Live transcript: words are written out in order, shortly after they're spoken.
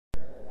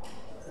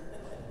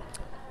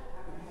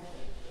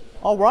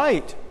All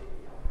right.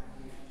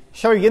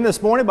 Shall we begin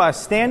this morning by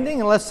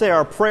standing and let's say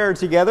our prayer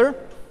together.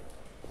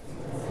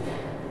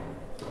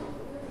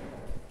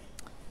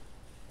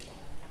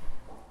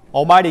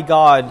 Almighty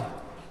God,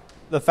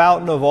 the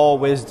fountain of all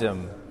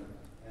wisdom,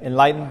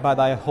 enlightened by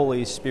thy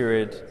Holy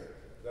Spirit,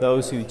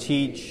 those who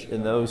teach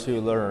and those who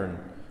learn,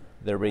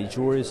 they're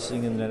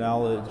rejoicing in the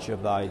knowledge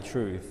of thy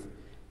truth.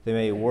 They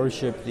may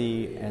worship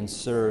thee and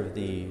serve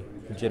thee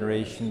from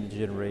generation to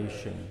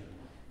generation.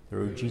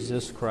 Through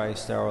Jesus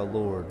Christ our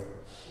Lord,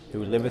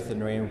 who liveth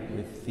and reigneth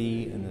with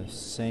thee in the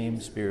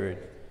same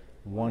Spirit,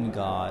 one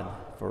God,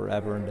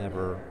 forever and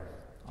ever.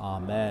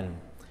 Amen.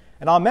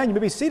 And amen. You may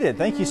be seated.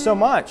 Thank you so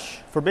much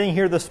for being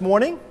here this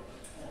morning.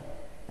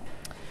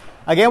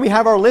 Again, we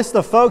have our list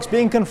of folks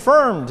being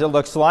confirmed, it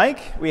looks like.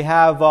 We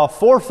have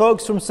 4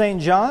 folks from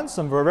St. John's,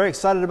 and we're very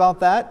excited about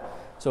that.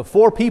 So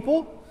 4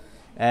 people,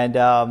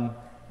 and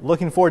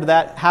looking forward to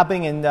that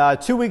happening in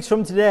 2 weeks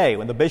from today,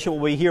 when the bishop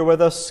will be here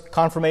with us.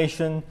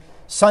 Confirmation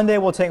Sunday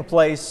will take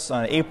place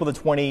on April the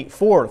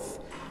 24th.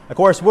 Of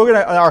course,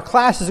 our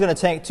class is going to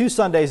take 2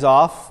 Sundays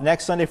off,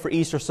 next Sunday for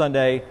Easter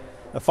Sunday,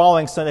 the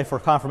following Sunday for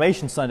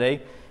Confirmation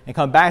Sunday, and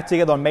come back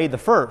together on May the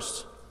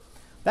 1st.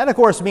 That, of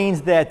course,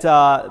 means that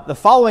the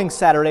following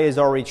Saturday is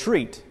our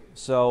retreat.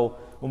 So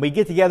when we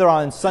get together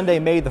on Sunday,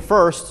 May the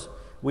 1st,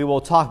 we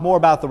will talk more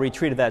about the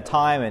retreat at that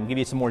time and give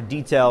you some more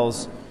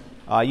details.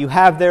 You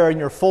have there in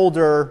your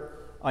folder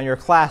on your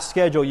class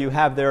schedule, you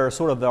have there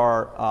sort of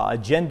our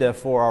agenda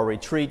for our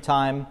retreat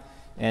time,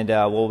 and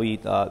we'll be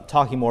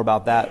talking more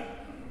about that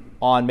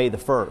on May the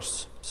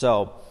 1st.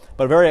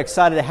 But very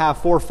excited to have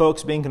 4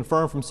 folks being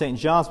confirmed from St.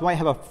 John's. We might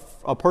have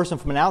a person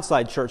from an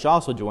outside church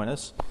also join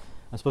us.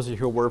 I'm supposed to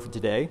hear a word for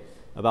today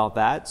about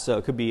that, so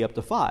it could be up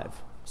to 5.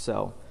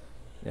 So,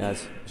 yeah,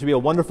 it should be a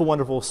wonderful,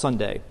 wonderful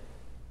Sunday.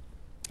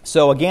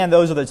 So again,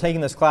 those that are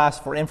taking this class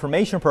for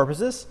information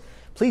purposes,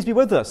 please be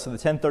with us in the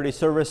 10:30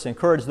 service.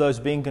 Encourage those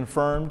being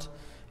confirmed,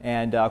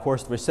 and of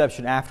course, the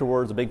reception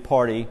afterwards, a big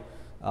party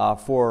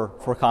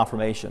for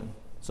confirmation.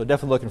 So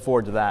definitely looking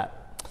forward to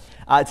that.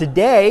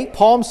 Today,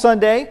 Palm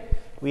Sunday.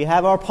 We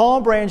have our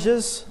palm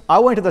branches. I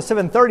went to the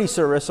 7:30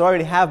 service, so I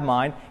already have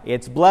mine.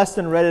 It's blessed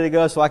and ready to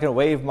go, so I can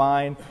wave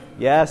mine.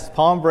 Yes,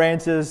 palm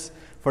branches.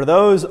 For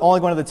those only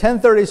going to the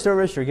 10:30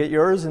 service, you'll get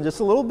yours in just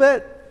a little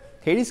bit.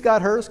 Katie's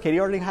got hers. Katie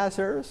already has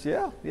hers.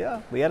 Yeah.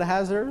 Leanna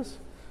has hers.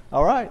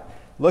 All right.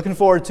 Looking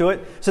forward to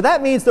it. So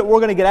that means that we're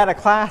going to get out of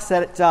class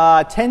at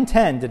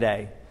 10:10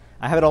 today.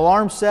 I have an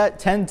alarm set,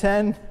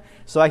 10:10,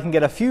 so I can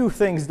get a few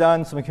things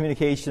done, some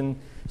communication,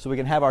 so we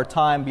can have our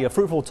time be a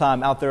fruitful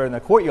time out there in the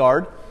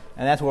courtyard.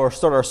 And that's where we'll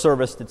start our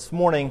service this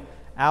morning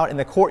out in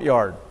the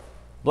courtyard,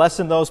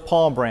 blessing those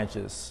palm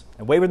branches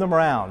and waving them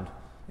around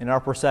in our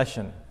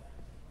procession.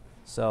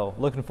 So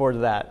looking forward to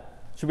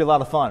that. Should be a lot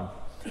of fun.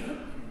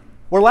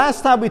 Well,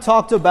 last time we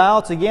talked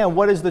about, again,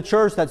 what is the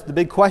church? That's the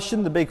big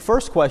question, the big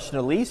first question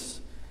at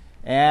least.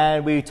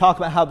 And we talked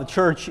about how the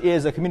church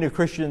is a community of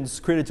Christians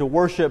created to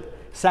worship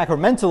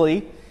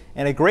sacramentally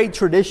in a great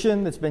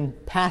tradition that's been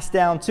passed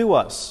down to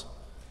us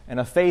and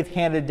a faith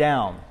handed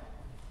down.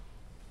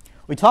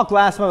 We talked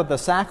last time about the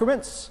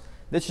sacraments.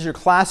 This is your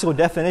classical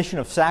definition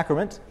of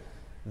sacrament.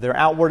 They're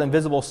outward and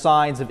visible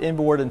signs of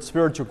inward and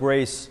spiritual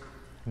grace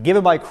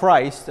given by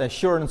Christ as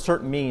sure and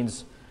certain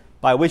means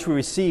by which we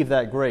receive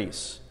that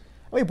grace.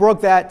 We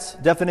broke that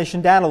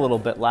definition down a little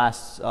bit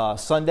last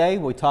Sunday.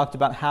 We talked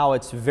about how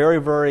it's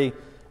very, very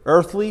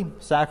earthly.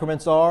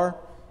 Sacraments are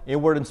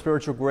inward and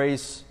spiritual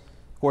grace,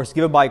 of course,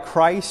 given by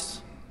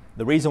Christ.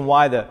 The reason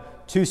why the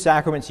 2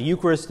 sacraments,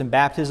 Eucharist and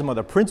baptism, are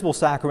the principal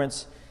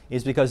sacraments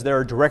is because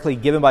they're directly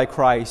given by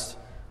Christ.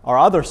 Our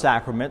other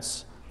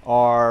sacraments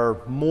are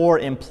more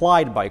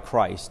implied by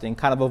Christ and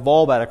kind of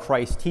evolve out of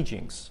Christ's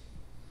teachings.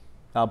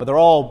 But they're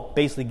all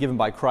basically given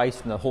by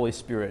Christ and the Holy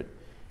Spirit.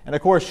 And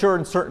of course, sure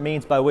and certain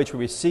means by which we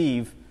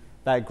receive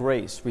that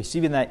grace,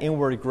 receiving that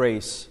inward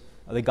grace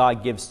that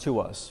God gives to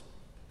us.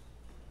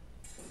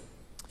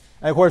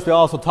 And of course, we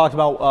also talked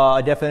about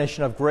a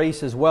definition of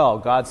grace as well,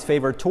 God's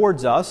favor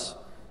towards us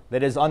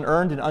that is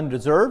unearned and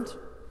undeserved.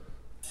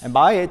 And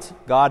by it,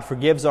 God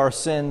forgives our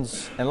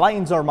sins,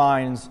 enlightens our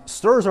minds,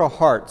 stirs our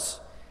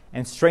hearts,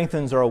 and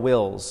strengthens our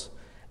wills.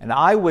 And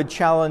I would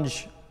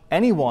challenge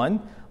anyone,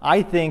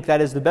 I think that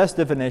is the best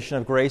definition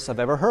of grace I've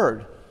ever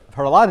heard. I've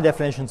heard a lot of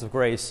definitions of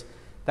grace.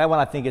 That one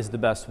I think is the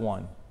best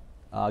one.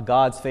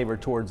 God's favor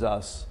towards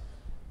us,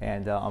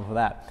 and for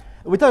that.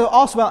 We talk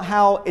also about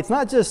how it's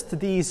not just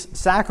these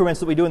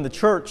sacraments that we do in the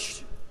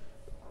church.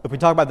 If we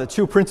talk about the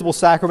 2 principal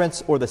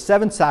sacraments or the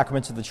 7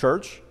 sacraments of the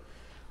church,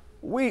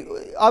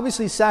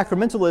 obviously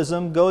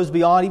sacramentalism goes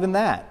beyond even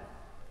that.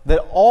 That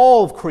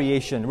all of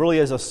creation really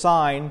is a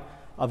sign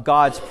of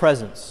God's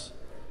presence.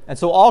 And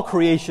so all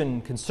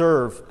creation can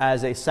serve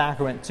as a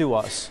sacrament to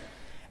us.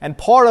 And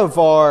part of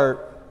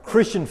our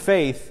Christian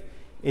faith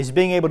is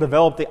being able to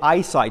develop the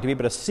eyesight to be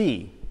able to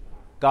see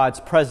God's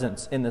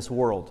presence in this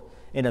world,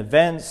 in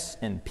events,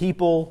 in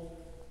people,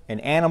 in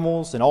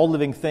animals, in all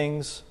living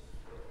things.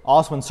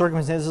 Also in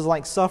circumstances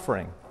like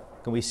suffering,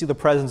 can we see the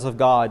presence of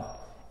God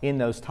in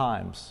those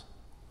times.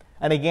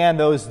 And again,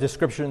 those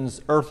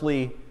descriptions,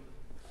 earthly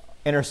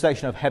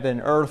intersection of heaven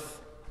and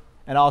earth,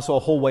 and also a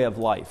whole way of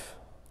life.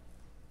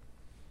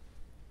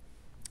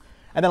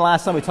 And then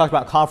last time we talked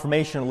about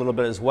confirmation a little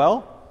bit as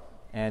well,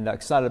 and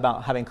excited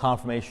about having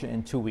confirmation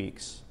in 2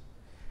 weeks.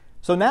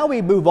 So now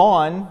we move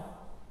on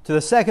to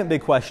the second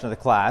big question of the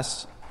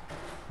class,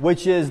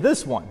 which is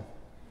this one.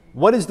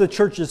 What is the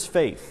church's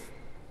faith?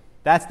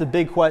 That's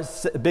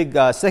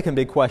the second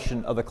big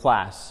question of the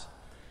class.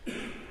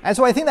 And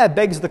so I think that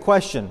begs the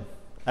question,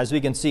 as we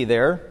can see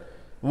there,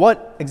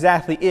 what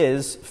exactly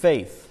is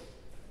faith?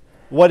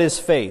 What is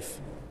faith?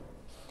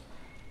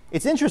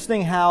 It's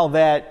interesting how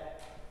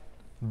that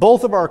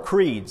both of our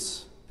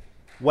creeds,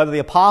 whether the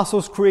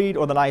Apostles' Creed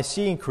or the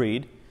Nicene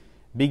Creed,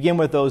 begin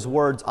with those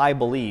words, I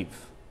believe,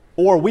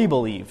 or we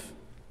believe,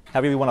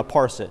 however you want to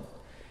parse it.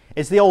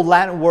 It's the old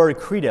Latin word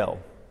credo,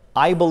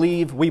 I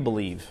believe, we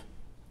believe.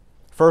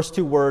 First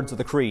two words of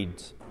the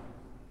creeds.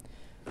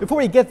 Before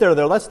we get there,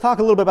 though, let's talk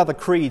a little bit about the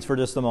creeds for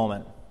just a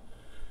moment.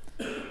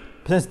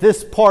 Since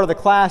this part of the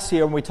class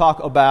here, when we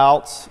talk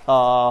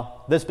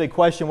about this big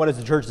question, what is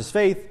the church's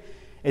faith,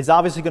 is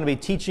obviously going to be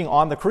teaching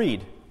on the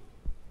creed.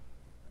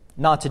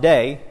 Not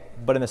today,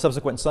 but in the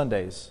subsequent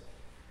Sundays.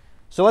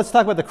 So let's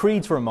talk about the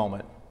creeds for a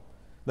moment.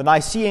 The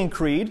Nicene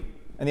Creed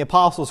and the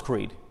Apostles'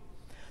 Creed.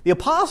 The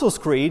Apostles'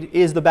 Creed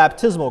is the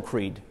baptismal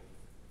creed.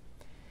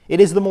 It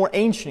is the more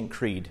ancient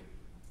creed.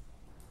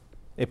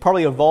 It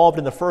probably evolved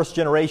in the first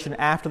generation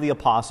after the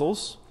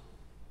Apostles.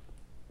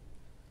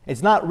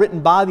 It's not written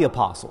by the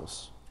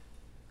Apostles,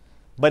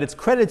 but it's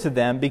credited to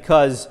them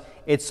because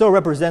it so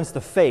represents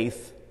the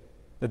faith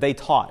that they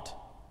taught.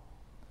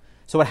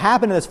 So what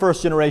happened in this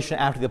first generation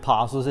after the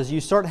Apostles is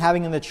you start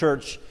having in the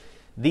church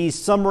these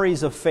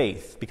summaries of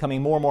faith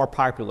becoming more and more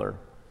popular.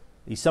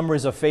 These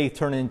summaries of faith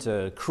turn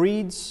into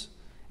creeds,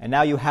 and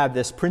now you have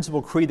this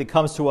principal creed that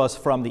comes to us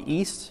from the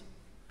East.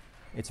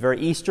 It's very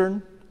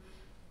Eastern,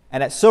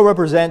 and it so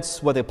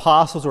represents what the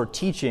Apostles were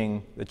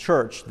teaching the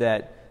church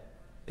that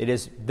it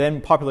is then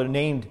popularly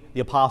named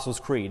the Apostles'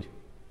 Creed.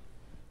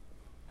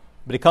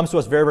 But it comes to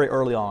us very, very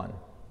early on.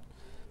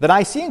 The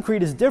Nicene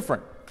Creed is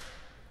different.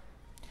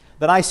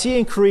 The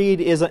Nicene Creed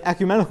is an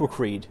ecumenical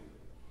creed,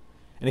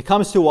 and it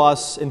comes to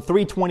us in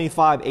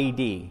 325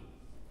 A.D.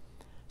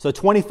 So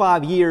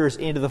 25 years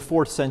into the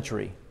 4th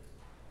century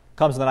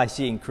comes the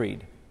Nicene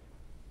Creed.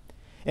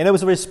 And it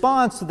was a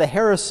response to the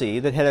heresy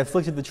that had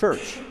afflicted the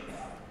church.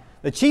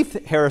 The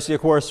chief heresy,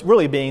 of course,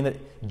 really being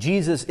that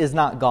Jesus is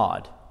not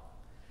God.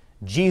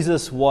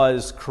 Jesus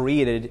was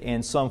created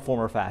in some form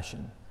or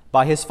fashion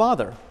by his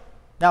Father.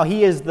 Now,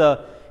 he is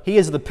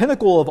the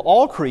pinnacle of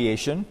all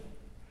creation,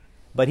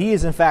 but he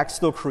is in fact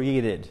still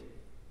created.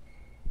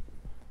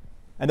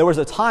 And there was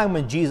a time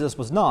when Jesus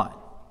was not.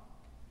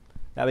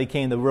 That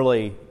became the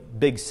really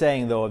big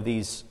saying, though, of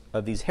these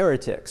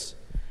heretics.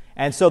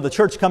 And so the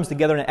church comes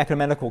together in an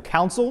ecumenical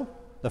council,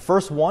 the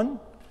first one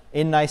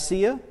in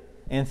Nicaea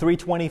in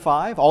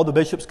 325. All the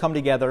bishops come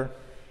together,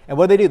 and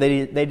what do?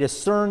 They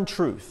discern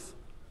truth.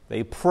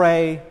 They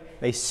pray,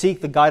 they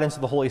seek the guidance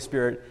of the Holy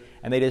Spirit,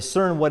 and they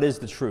discern what is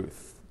the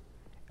truth.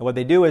 And what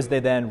they do is they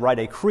then write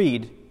a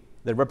creed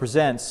that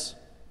represents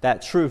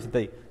that truth that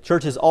the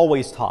church has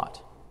always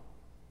taught.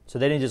 So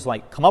they didn't just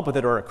come up with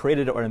it or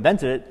created it or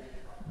invented it.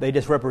 They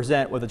just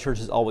represent what the church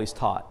has always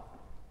taught.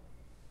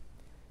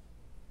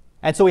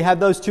 And so we have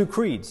those two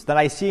creeds. The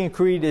Nicene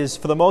Creed is,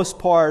 for the most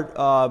part,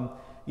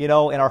 in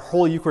our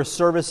Holy Eucharist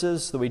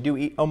services that we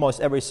do almost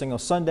every single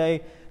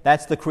Sunday,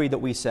 that's the creed that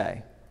we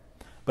say.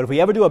 But if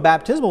we ever do a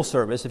baptismal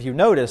service, if you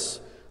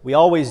notice, we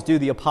always do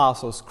the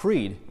Apostles'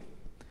 Creed.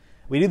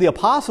 We do the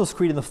Apostles'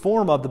 Creed in the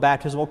form of the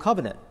baptismal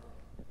covenant.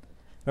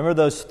 Remember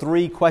those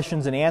 3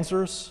 questions and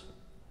answers?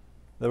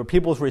 The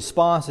people's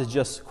response is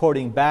just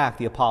quoting back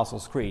the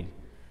Apostles' Creed.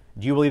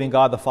 Do you believe in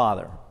God the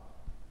Father?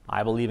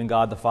 I believe in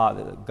God the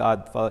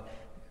Father.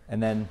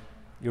 And then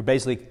you're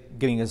basically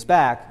giving us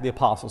back the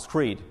Apostles'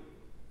 Creed.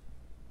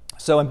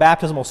 So in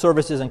baptismal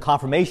services and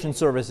confirmation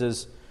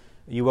services,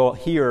 you will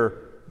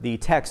hear the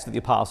text of the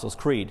Apostles'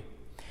 Creed.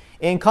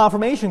 In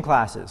confirmation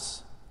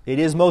classes, it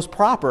is most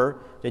proper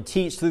to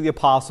teach through the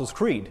Apostles'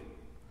 Creed.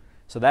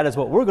 So that is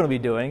what we're going to be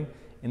doing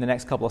in the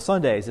next couple of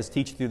Sundays, is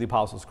teach through the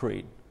Apostles'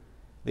 Creed.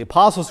 The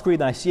Apostles'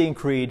 Creed and the Nicene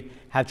Creed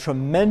have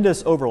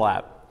tremendous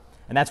overlap.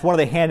 And that's one of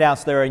the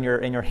handouts there in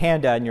your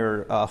handout, in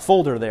your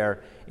folder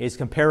there, is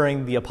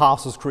comparing the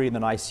Apostles' Creed and the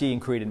Nicene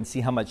Creed and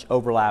see how much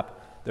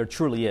overlap there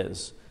truly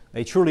is.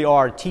 They truly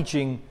are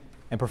teaching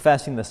and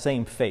professing the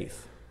same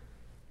faith.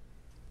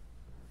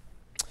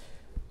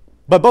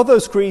 But both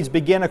those creeds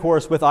begin, of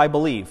course, with I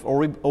believe, or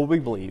we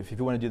believe, if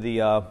you want to do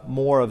the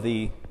more of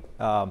the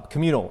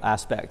communal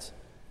aspect.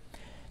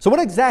 So what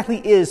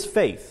exactly is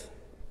faith?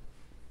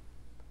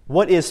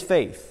 What is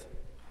faith?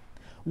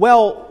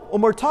 Well,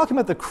 when we're talking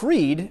about the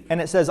creed,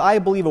 and it says I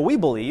believe or we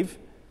believe,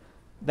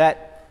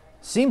 that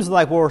seems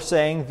like we're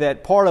saying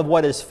that part of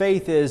what is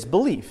faith is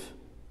belief.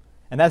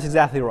 And that's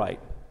exactly right.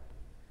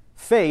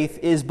 Faith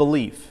is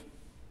belief.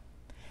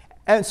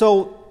 And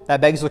so that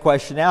begs the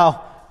question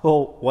now,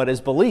 well, what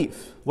is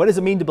belief? What does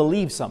it mean to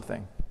believe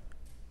something?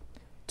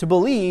 To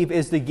believe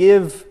is to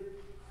give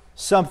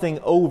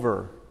something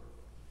over.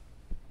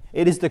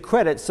 It is to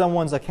credit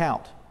someone's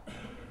account.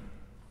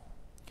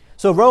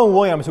 So Rowan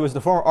Williams, who was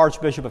the former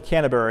Archbishop of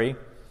Canterbury,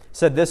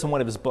 said this in one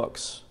of his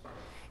books.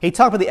 He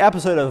talked about the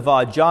episode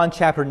of John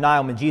chapter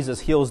 9 when Jesus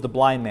heals the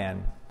blind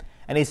man.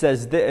 And he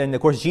says, and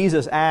of course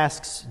Jesus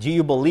asks, do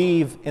you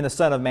believe in the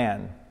Son of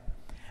Man?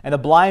 And the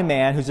blind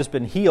man who's just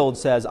been healed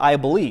says, I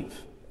believe.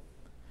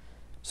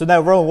 So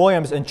now Rowan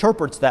Williams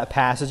interprets that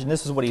passage, and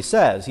this is what he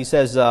says. He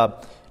says,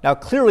 now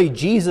clearly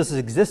Jesus'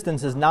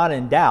 existence is not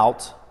in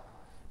doubt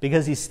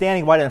because he's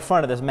standing right in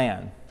front of this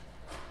man.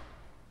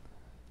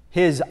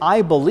 His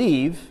I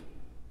believe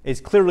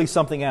is clearly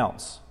something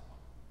else.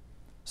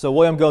 So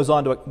Williams goes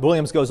on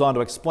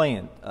to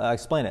explain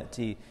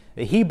it.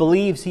 He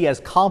believes he has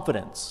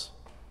confidence.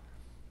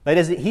 That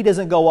is, he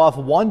doesn't go off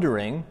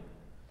wondering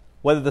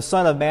whether the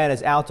Son of Man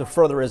is out to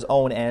further his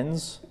own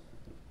ends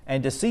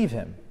and deceive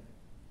him.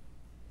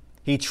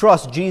 He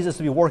trusts Jesus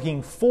to be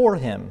working for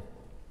him,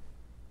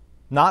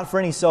 not for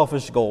any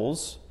selfish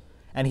goals,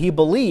 and he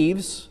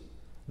believes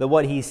that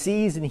what he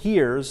sees and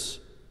hears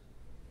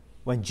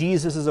when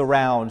Jesus is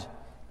around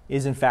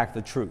is in fact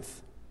the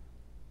truth.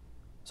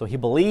 So he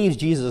believes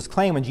Jesus'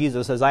 claim when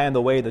Jesus says, I am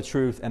the way, the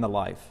truth, and the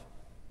life.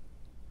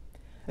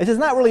 This is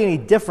not really any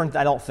different,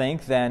 I don't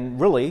think,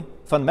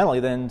 fundamentally,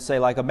 than, say,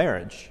 like a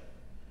marriage.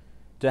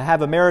 To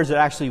have a marriage that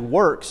actually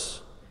works,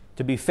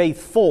 to be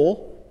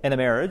faithful in a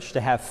marriage,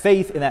 to have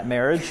faith in that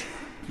marriage,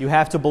 you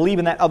have to believe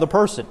in that other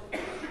person.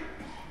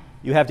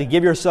 You have to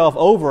give yourself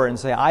over and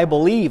say, I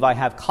believe, I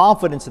have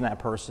confidence in that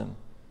person.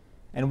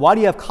 And why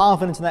do you have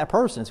confidence in that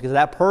person? It's because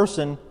that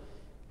person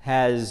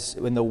has,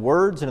 in the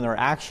words and in their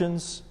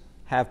actions,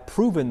 have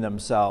proven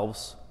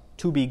themselves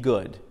to be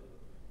good,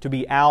 to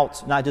be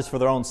out not just for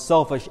their own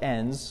selfish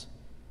ends,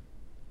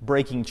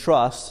 breaking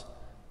trust,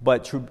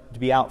 but to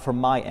be out for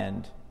my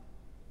end.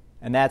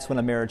 And that's when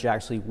a marriage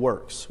actually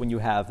works, when you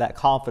have that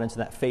confidence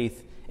and that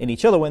faith in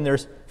each other, when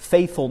there's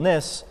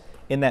faithfulness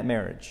in that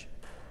marriage.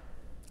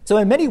 So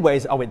in many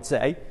ways, I would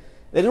say,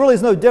 it really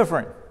is no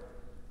different.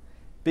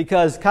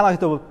 Because kind of like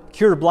the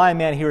cured blind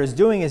man here is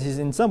doing is he's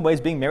in some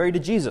ways being married to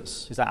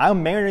Jesus. He's like,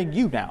 I'm marrying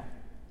you now,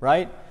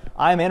 right?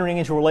 I'm entering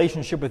into a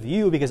relationship with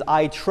you because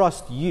I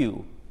trust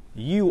you.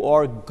 You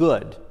are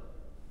good.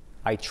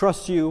 I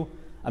trust you.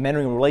 I'm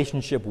entering a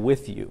relationship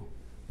with you.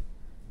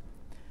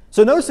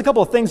 So notice a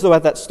couple of things, though,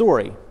 about that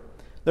story.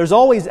 There's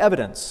always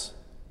evidence.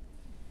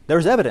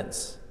 There's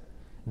evidence.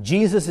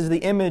 Jesus is the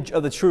image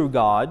of the true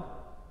God.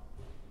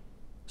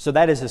 So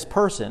that is his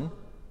person.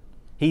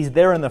 He's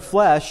there in the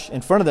flesh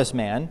in front of this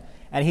man,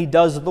 and he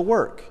does the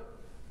work.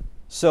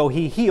 So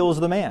he heals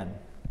the man.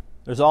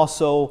 There's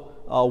also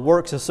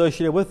works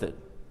associated with it.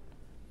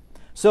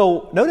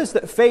 So notice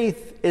that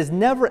faith is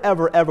never,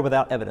 ever, ever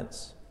without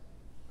evidence.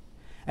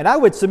 And I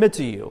would submit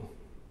to you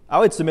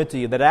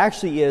that it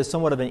actually is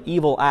somewhat of an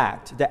evil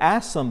act to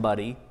ask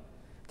somebody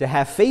to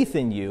have faith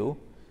in you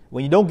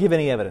when you don't give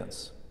any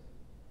evidence.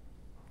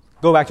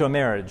 Go back to a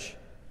marriage.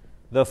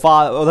 Go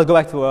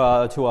back to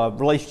a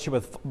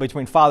relationship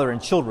between father and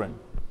children.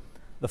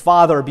 The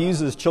father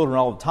abuses children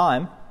all the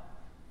time.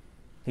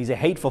 He's a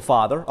hateful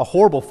father, a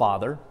horrible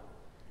father,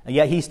 and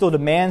yet he still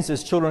demands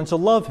his children to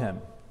love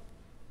him.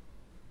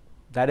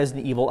 That is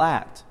an evil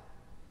act.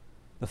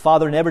 The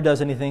father never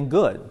does anything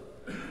good,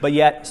 but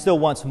yet still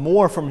wants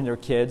more from their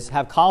kids.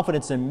 Have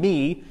confidence in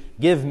me.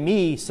 Give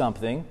me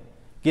something.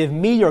 Give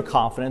me your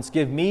confidence.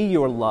 Give me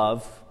your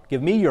love.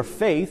 Give me your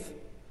faith.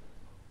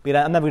 But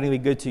I'm never going to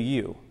be good to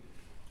you.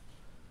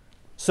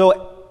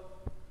 So,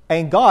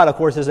 and God, of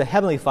course, as a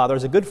heavenly father,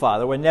 as a good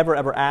father, would never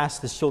ever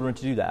ask his children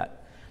to do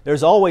that.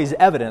 There's always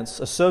evidence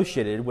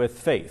associated with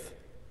faith.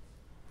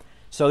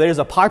 So there's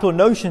a popular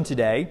notion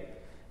today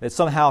that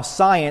somehow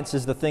science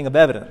is the thing of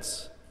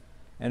evidence.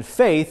 And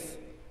faith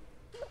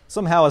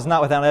somehow is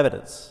not without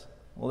evidence.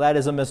 Well, that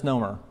is a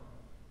misnomer.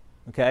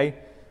 Okay?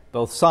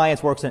 Both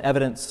science works in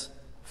evidence,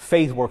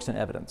 faith works in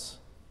evidence.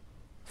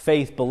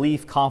 Faith,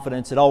 belief,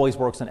 confidence, it always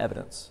works in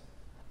evidence.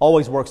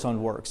 Always works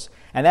on works.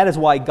 And that is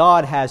why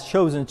God has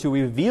chosen to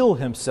reveal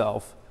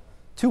himself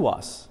to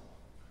us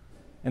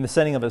in the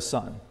sending of his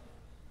Son.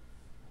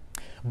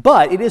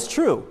 But it is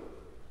true.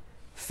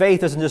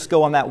 Faith doesn't just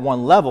go on that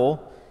one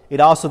level.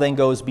 It also then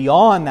goes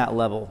beyond that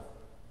level.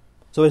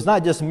 So it's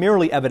not just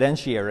merely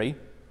evidentiary.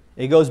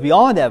 It goes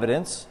beyond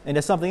evidence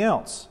into something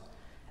else.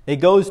 It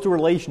goes to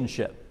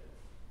relationship.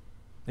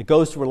 It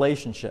goes to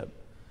relationship.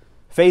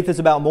 Faith is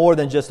about more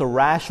than just a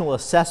rational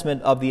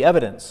assessment of the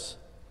evidence.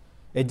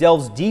 It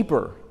delves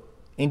deeper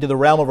into the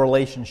realm of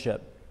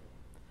relationship.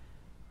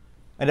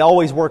 And it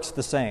always works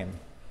the same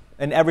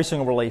in every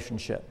single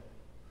relationship.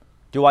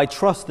 Do I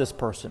trust this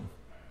person?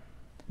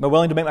 Am I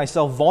willing to make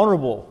myself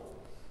vulnerable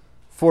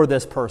for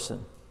this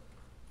person?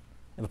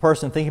 If a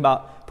person thinking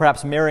about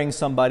perhaps marrying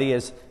somebody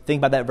is thinking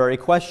about that very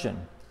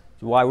question.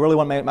 Do I really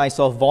want to make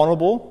myself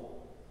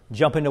vulnerable?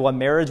 Jump into a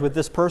marriage with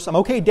this person?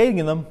 I'm okay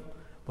dating them,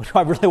 but do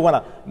I really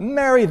want to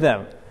marry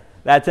them?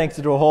 That takes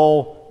it to a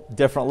whole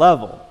different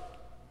level.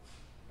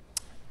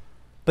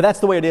 But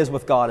that's the way it is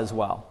with God as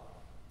well.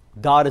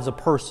 God is a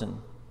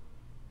person.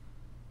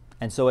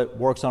 And so it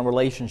works on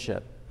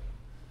relationship.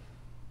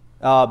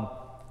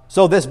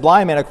 So this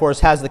blind man, of course,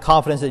 has the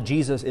confidence that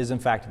Jesus is in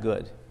fact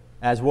good.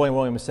 As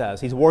Williams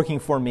says, he's working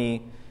for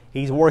me.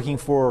 He's working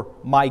for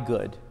my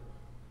good.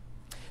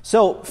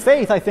 So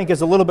faith, I think,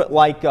 is a little bit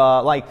like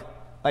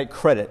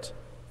credit.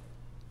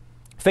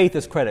 Faith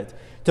is credit.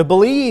 To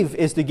believe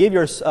is to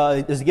give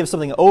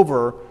something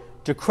over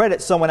to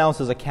credit someone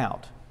else's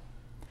account.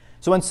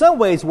 So in some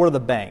ways, we're the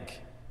bank.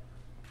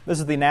 This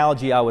is the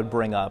analogy I would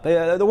bring up.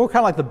 We're kind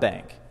of like the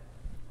bank.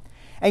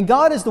 And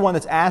God is the one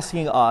that's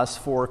asking us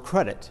for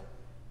credit.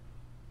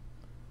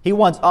 He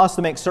wants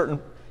to make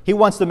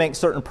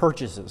certain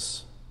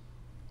purchases.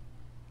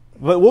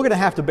 But we're going to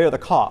have to bear the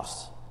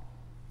cost.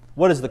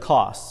 What is the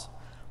cost?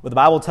 Well, the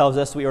Bible tells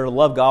us we are to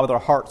love God with our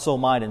heart, soul,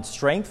 mind, and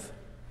strength.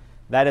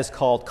 That is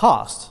called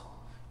cost.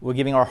 We're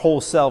giving our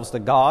whole selves to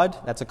God.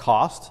 That's a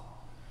cost.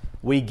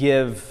 We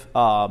give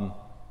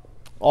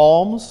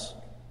alms.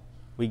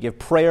 We give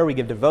prayer. We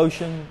give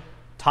devotion,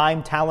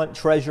 time, talent,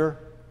 treasure,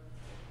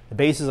 the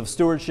basis of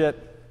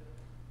stewardship.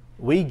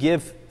 We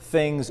give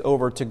things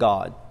over to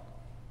God.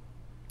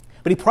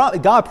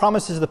 But God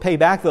promises to pay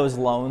back those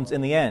loans in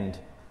the end.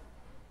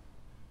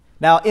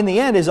 Now, in the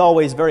end is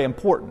always very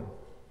important.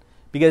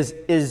 Because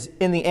is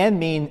in the end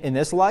mean in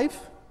this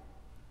life?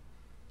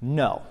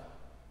 No.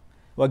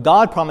 What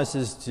God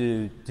promises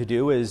to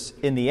do is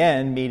in the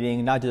end,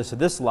 meaning not just in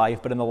this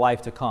life, but in the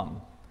life to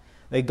come.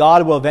 That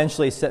God will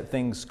eventually set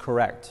things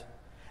correct.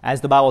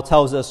 As the Bible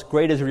tells us,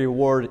 great is the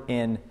reward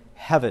in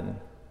heaven.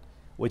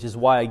 Which is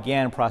why,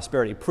 again,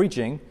 prosperity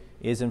preaching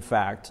is in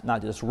fact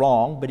not just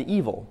wrong, but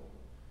evil.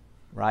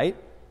 Right?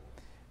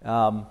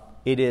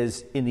 It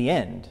is in the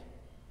end.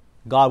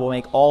 God will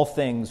make all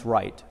things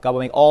right. God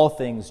will make all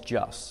things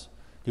just.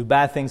 Do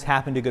bad things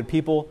happen to good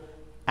people?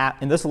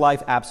 In this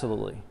life,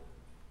 absolutely.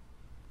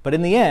 But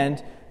in the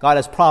end, God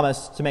has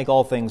promised to make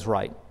all things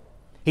right.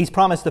 He's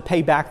promised to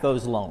pay back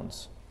those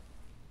loans.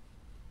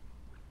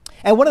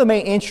 And one of the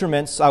main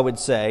instruments, I would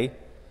say,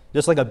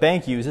 just like a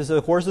bank uses,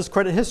 of course, is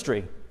credit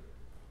history.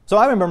 So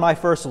I remember my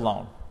first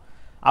loan.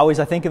 I was,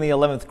 I think, in the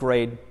 11th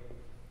grade,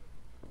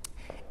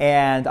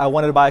 and I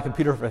wanted to buy a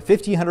computer for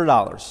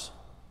 $1,500.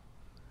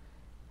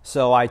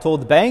 So I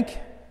told the bank,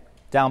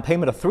 down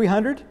payment of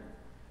 $300.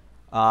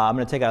 I'm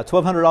going to take out a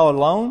 $1,200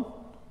 loan.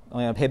 I'm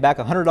going to pay back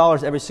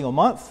 $100 every single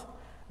month.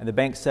 And the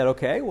bank said,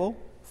 okay, well,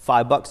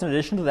 $5 in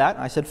addition to that.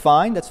 And I said,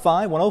 fine, that's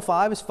fine.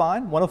 $105 is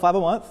fine, $105 a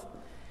month.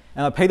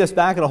 And I'll pay this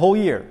back in a whole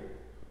year.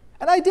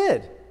 And I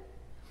did.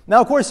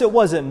 Now, of course, it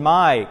wasn't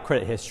my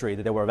credit history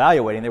that they were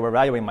evaluating. They were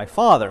evaluating my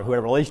father, who had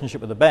a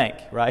relationship with the bank,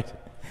 right?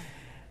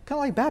 Kind of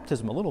like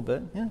baptism a little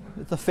bit. Yeah,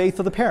 it's the faith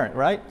of the parent,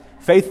 right?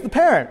 Faith of the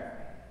parent.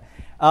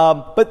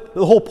 But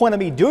the whole point of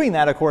me doing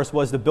that, of course,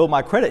 was to build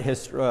my credit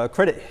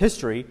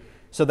history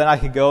so that I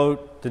could go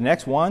to the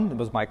next one. It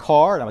was my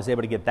car, and I was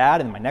able to get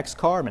that, and my next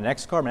car, my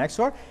next car, my next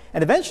car,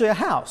 and eventually a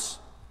house.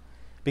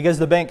 Because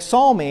the bank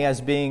saw me as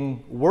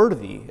being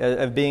worthy,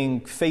 of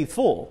being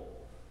faithful,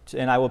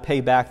 and I will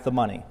pay back the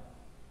money.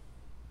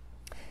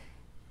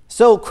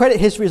 So credit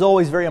history is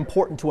always very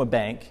important to a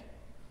bank.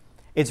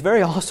 It's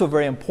also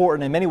very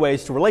important in many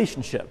ways to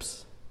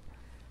relationships.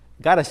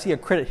 You've got to see a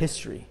credit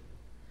history.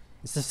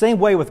 It's the same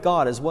way with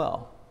God as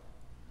well.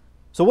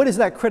 So what is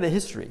that credit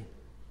history?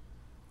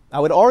 I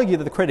would argue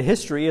that the credit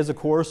history is, of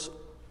course,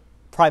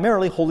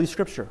 primarily Holy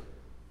Scripture.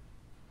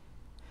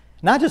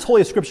 Not just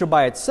Holy Scripture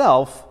by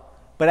itself,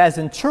 but as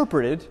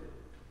interpreted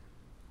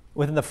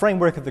within the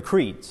framework of the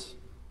creeds.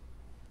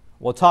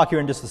 We'll talk here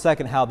in just a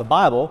second how the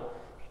Bible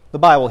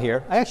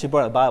here, I actually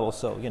brought the Bible,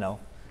 so,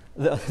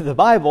 the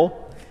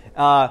Bible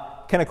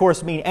can, of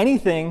course, mean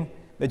anything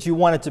that you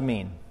want it to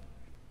mean.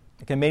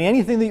 It can mean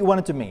anything that you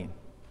want it to mean.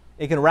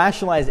 It can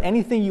rationalize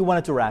anything you want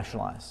it to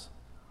rationalize,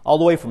 all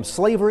the way from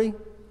slavery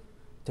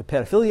to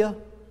pedophilia,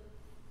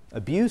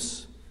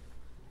 abuse.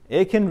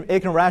 It can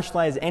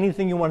rationalize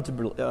anything you want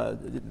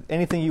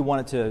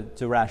it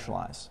to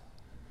rationalize.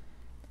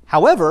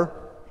 However,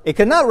 it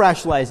cannot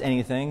rationalize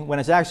anything when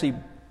it's actually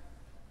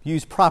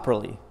used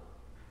properly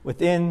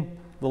within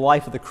the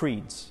life of the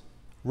creeds,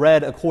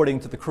 read according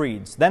to the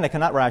creeds. Then it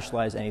cannot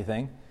rationalize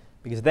anything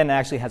because then it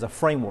actually has a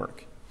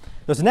framework.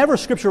 There's never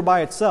Scripture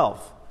by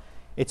itself.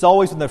 It's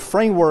always in the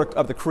framework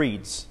of the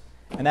creeds,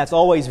 and that's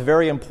always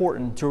very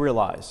important to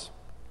realize.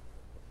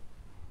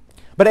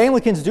 But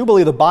Anglicans do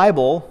believe the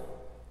Bible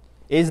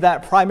is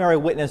that primary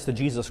witness to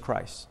Jesus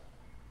Christ.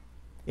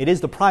 It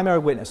is the primary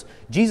witness.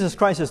 Jesus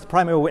Christ is the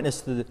primary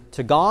witness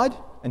to God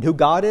and who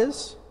God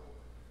is.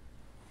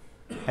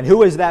 And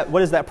who is that?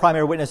 What is that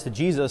primary witness to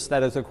Jesus?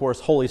 That is, of course,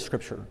 Holy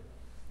Scripture.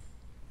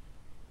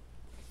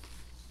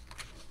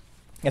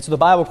 And so the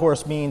Bible, of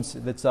course, means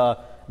that's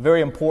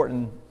very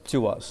important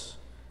to us.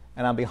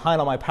 And I'm behind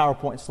on my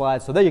PowerPoint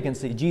slides, so there you can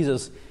see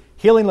Jesus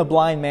healing the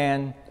blind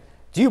man.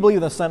 Do you believe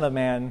in the Son of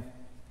Man?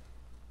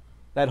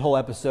 That whole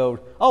episode.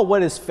 Oh,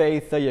 what is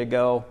faith? There you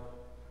go.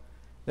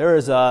 There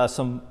is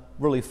some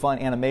really fun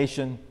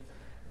animation.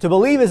 To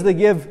believe is to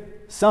give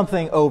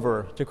something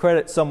over, to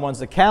credit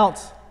someone's account.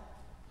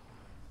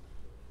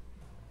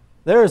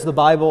 There is the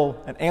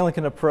Bible, an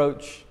Anglican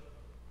approach.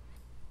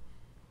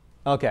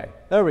 Okay,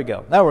 there we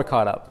go. Now we're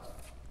caught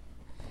up.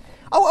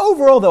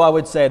 Overall, though, I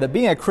would say that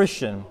being a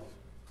Christian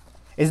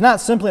is not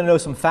simply to know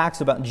some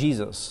facts about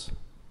Jesus,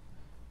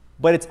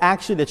 but it's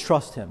actually to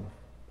trust him.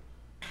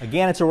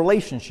 Again, it's a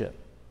relationship.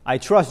 I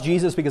trust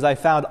Jesus because I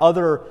found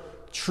other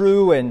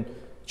true and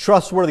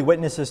trustworthy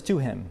witnesses to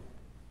him.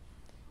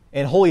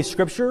 In Holy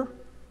Scripture,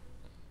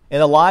 in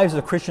the lives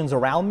of the Christians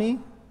around me,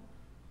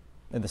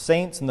 and the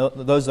saints and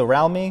those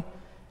around me,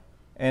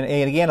 and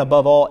again,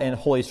 above all, in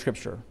Holy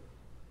Scripture.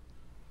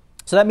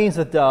 So that means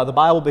that the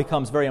Bible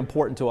becomes very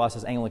important to us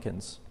as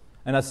Anglicans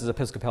and us as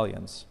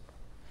Episcopalians.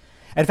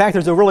 In fact,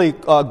 there's a really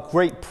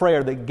great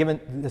prayer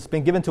that's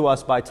been given to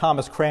us by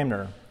Thomas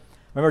Cranmer.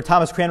 Remember,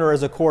 Thomas Cranmer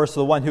is, of course,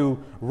 the one who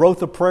wrote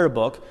the prayer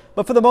book.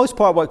 But for the most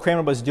part, what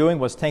Cranmer was doing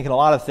was taking a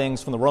lot of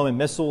things from the Roman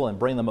Missal and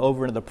bringing them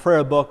over into the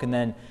prayer book. And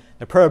then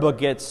the prayer book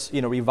gets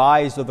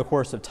revised over the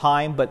course of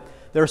time. But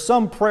there are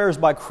some prayers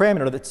by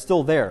Cranmer that's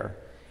still there.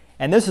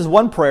 And this is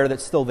one prayer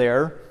that's still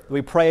there that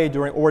we pray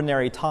during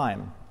ordinary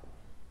time.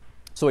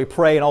 So we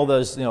pray in all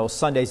those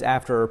Sundays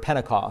after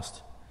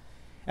Pentecost.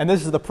 And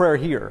this is the prayer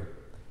here.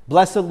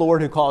 Blessed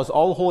Lord, who caused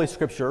all Holy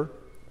Scripture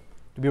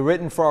to be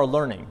written for our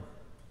learning.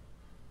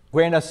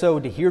 Grant us so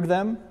to hear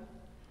them,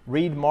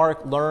 read,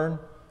 mark, learn,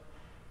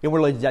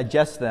 inwardly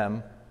digest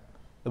them,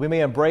 that we may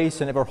embrace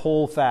and ever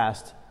hold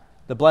fast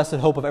the blessed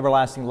hope of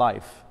everlasting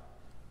life,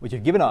 which you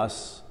have given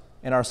us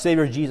in our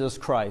Savior Jesus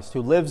Christ,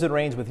 who lives and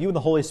reigns with you in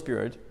the Holy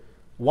Spirit,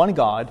 one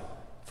God,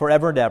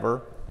 forever and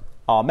ever.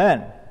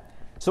 Amen.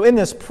 So in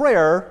this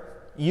prayer,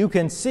 you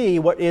can see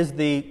what is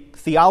the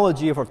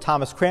theology of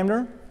Thomas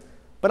Cranmer,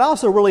 but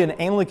also really an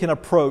Anglican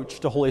approach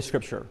to Holy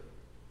Scripture.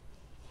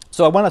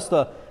 So I want us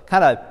to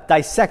kind of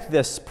dissect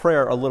this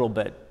prayer a little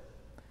bit.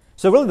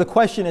 So really the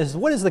question is,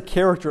 what is the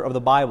character of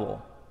the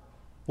Bible?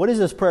 What does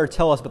this prayer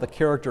tell us about the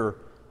character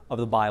of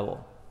the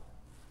Bible?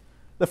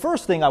 The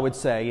first thing I would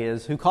say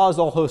is, who caused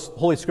all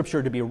Holy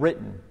Scripture to be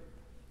written?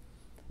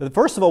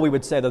 First of all, we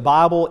would say the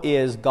Bible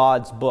is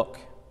God's book.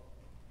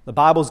 The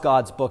Bible is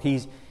God's book.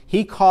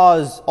 He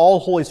caused all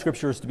Holy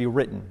Scriptures to be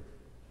written.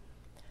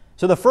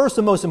 So the first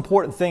and most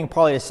important thing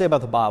probably to say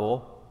about the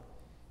Bible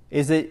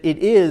is that it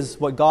is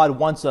what God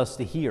wants us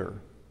to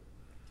hear.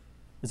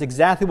 It's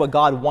exactly what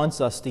God wants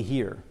us to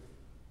hear.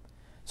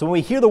 So when we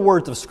hear the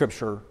words of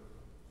Scripture,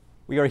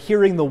 we are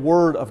hearing the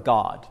Word of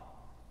God.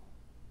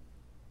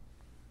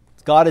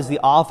 God is the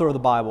author of the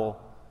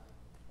Bible,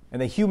 and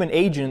the human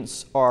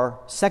agents are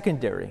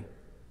secondary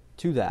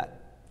to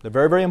that. They're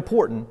very, very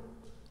important.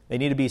 They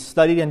need to be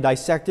studied and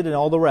dissected and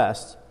all the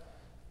rest.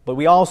 But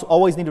we also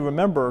always need to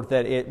remember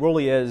that it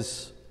really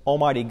is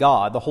Almighty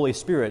God, the Holy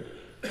Spirit,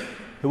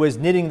 who is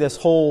knitting this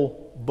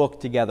whole book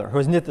together, who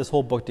has knit this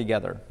whole book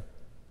together.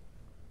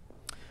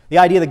 The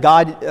idea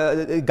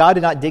that God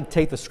did not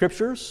dictate the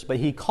Scriptures, but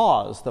He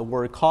caused, the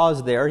word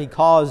caused there, He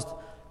caused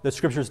the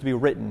Scriptures to be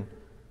written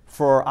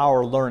for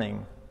our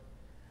learning.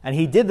 And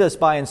He did this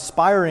by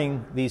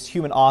inspiring these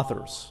human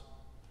authors.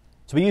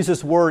 So we use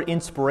this word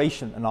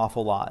inspiration an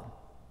awful lot.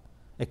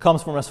 It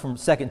comes from us from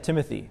 2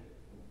 Timothy,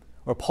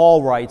 where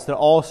Paul writes that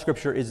all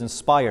Scripture is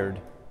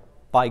inspired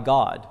by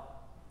God.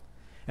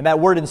 And that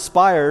word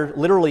inspired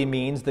literally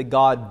means that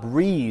God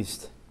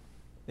breathed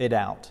it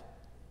out.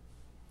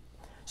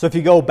 So if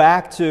you go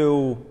back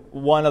to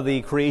one of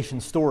the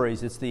creation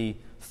stories, it's the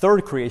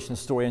third creation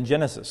story in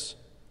Genesis.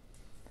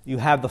 You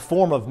have the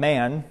form of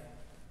man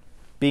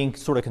being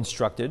sort of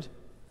constructed,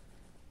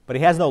 but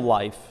he has no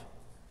life.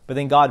 But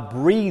then God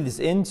breathes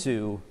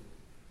into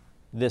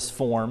this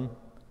form,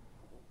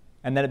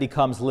 and then it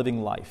becomes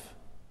living life.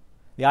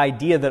 The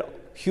idea that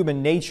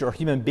human nature, or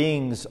human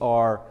beings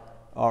are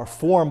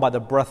formed by the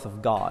breath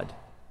of God.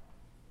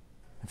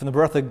 And from the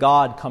breath of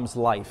God comes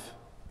life.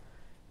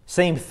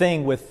 Same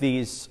thing with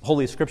these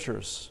Holy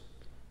Scriptures.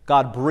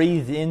 God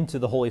breathed into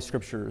the Holy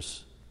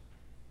Scriptures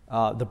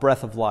the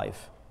breath of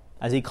life,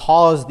 as He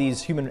caused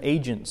these human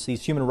agents,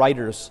 these human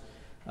writers,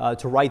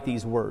 to write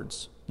these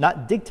words.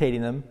 Not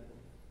dictating them,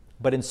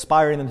 but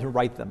inspiring them to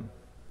write them.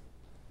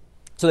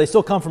 So they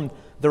still come from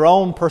their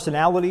own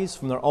personalities,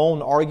 from their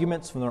own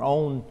arguments, from their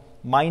own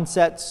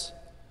mindsets,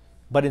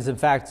 but it's in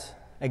fact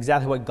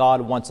exactly what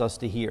God wants us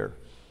to hear.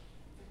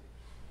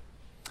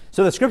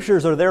 So the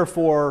Scriptures are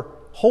therefore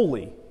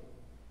holy.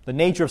 The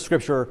nature of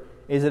Scripture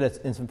is that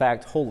it's in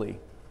fact holy.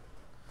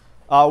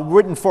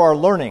 Written for our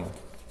learning.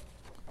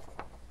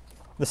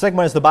 The second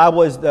one is the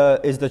Bible is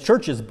the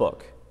church's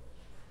book.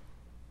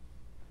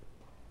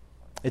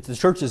 It's the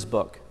church's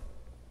book.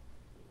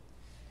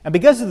 And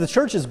because it's the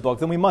church's book,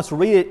 then we must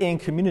read it in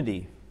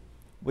community,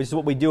 which is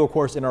what we do, of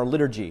course, in our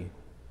liturgy.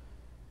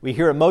 We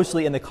hear it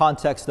mostly in the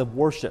context of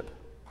worship.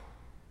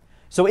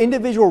 So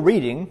individual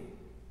reading,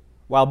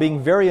 while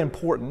being very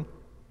important,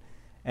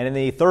 and in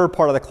the third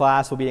part of the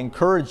class, we'll be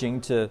encouraging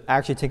to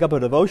actually take up a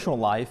devotional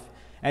life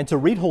and to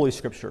read Holy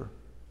Scripture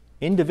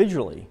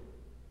individually.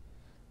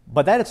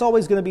 But that it's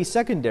always going to be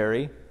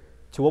secondary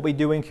to what we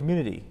do in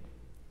community.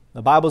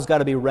 The Bible's got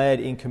to be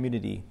read in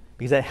community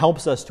because that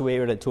helps us to be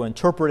able to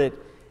interpret it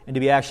and to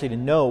be actually to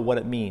know what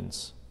it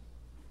means.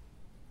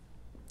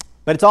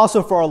 But it's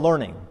also for our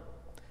learning.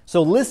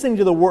 So listening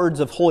to the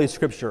words of Holy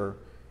Scripture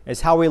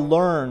is how we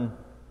learn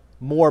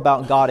more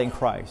about God in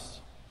Christ.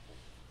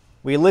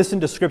 We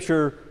listen to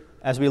Scripture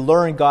as we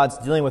learn God's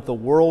dealing with the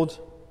world.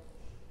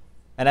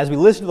 And as we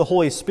listen to the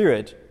Holy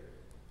Spirit,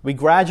 we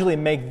gradually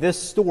make this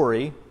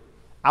story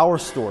our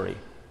story.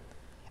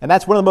 And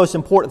that's one of the most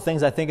important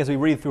things, I think, as we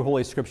read through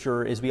Holy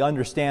Scripture, is we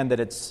understand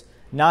that it's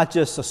not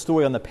just a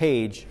story on the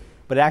page,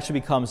 but it actually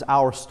becomes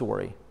our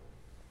story.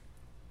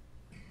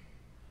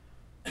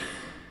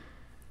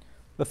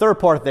 The third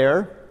part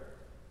there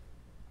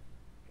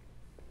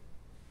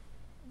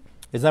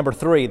is number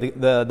 3.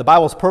 The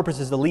Bible's purpose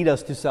is to lead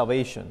us to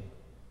salvation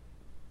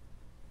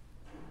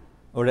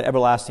or to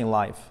everlasting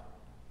life.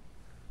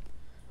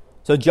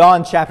 So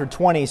John chapter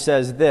 20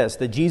 says this,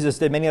 that Jesus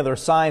did many other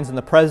signs in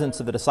the presence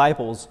of the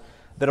disciples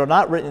that are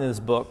not written in this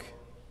book.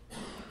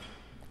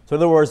 So in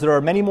other words, there are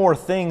many more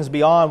things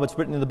beyond what's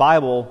written in the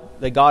Bible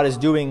that God is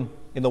doing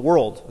in the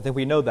world. I think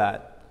we know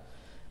that.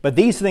 But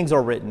these things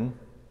are written,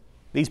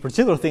 these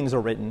particular things are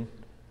written,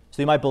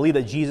 so you might believe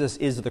that Jesus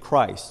is the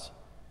Christ,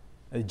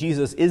 that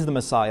Jesus is the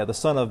Messiah, the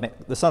Son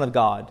of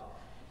God,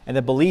 and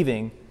that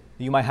believing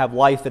that you might have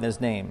life in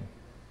His name.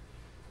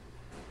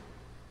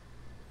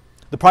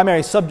 The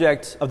primary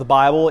subject of the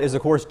Bible is,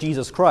 of course,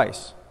 Jesus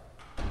Christ.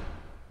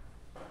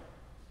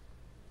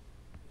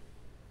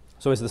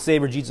 So it's the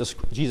Savior,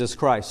 Jesus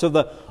Christ. So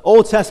the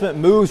Old Testament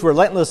moves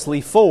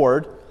relentlessly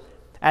forward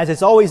as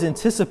it's always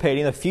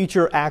anticipating the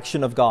future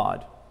action of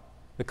God,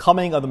 the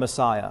coming of the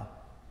Messiah.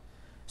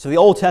 So the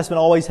Old Testament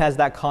always has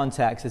that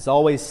context. It's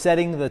always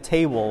setting the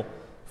table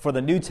for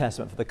the New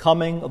Testament, for the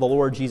coming of the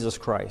Lord Jesus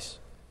Christ,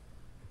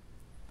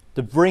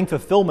 to bring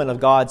fulfillment of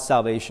God's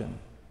salvation.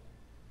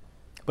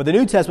 But the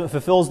New Testament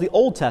fulfills the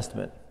Old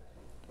Testament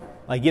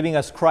by giving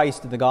us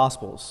Christ in the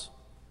Gospels.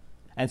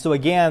 And so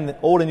again, the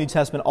Old and New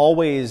Testament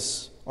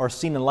always are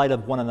seen in light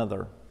of one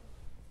another.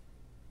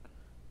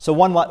 So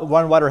one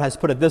writer has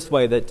put it this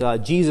way,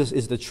 that Jesus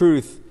is the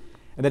truth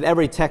and that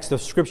every text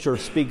of Scripture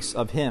speaks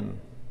of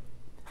Him.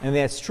 And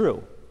that's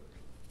true.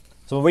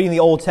 So when reading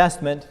the Old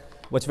Testament,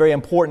 what's very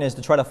important is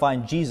to try to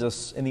find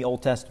Jesus in the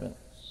Old Testament.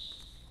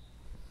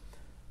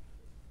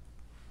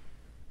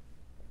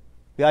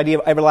 The idea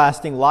of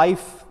everlasting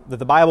life, that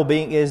the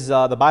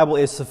Bible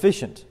is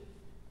sufficient.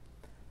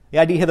 The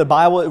idea here the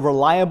Bible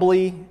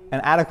reliably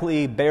and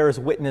adequately bears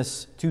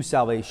witness to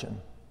salvation.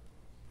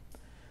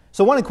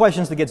 So one of the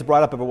questions that gets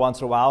brought up every once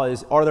in a while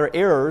is, are there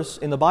errors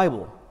in the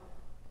Bible?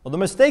 Are there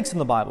mistakes in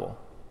the Bible?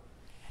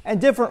 And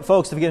different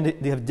folks have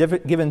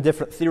given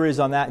different theories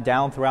on that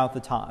down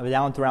throughout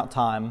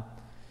time.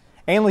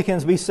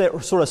 Anglicans, we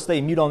sort of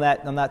stay mute on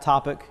that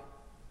topic.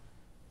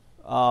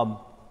 But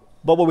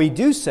what we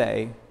do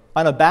say,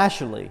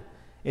 unabashedly,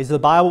 is the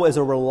Bible is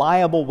a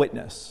reliable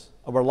witness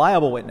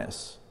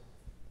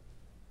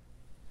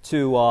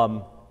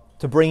to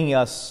bringing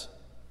us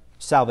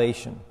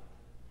salvation.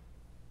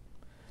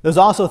 There's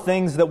also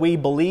things that we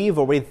believe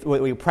or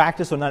we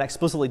practice or not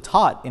explicitly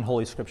taught in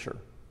Holy Scripture.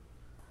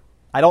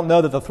 I don't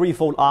know that the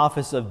threefold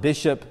office of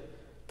bishop,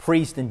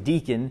 priest, and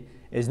deacon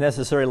is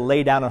necessarily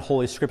laid down in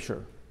Holy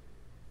Scripture.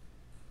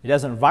 It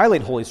doesn't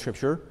violate Holy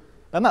Scripture,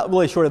 but I'm not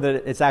really sure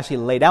that it's actually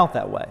laid out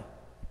that way.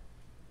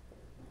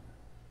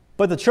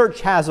 But the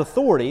church has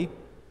authority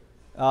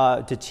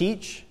to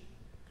teach,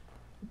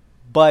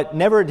 but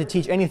never to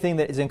teach anything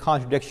that is in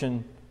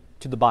contradiction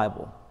to the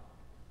Bible.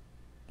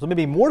 So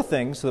maybe more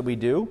things that we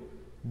do,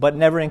 but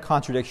never in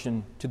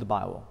contradiction to the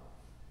Bible.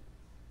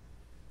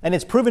 And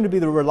it's proven to be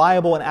the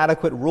reliable and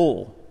adequate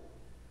rule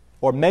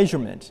or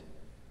measurement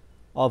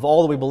of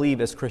all that we believe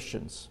as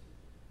Christians.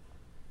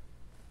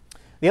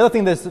 The other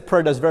thing this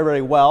prayer does very,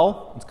 very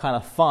well, it's kind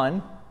of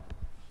fun,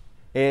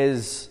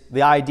 is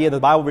the idea that the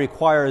Bible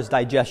requires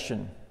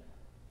digestion.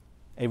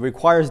 It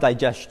requires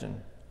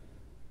digestion.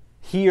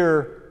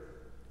 Hear,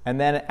 and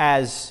then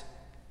as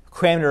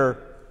Cranmer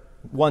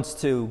wants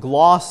to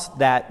gloss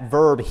that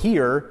verb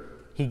hear,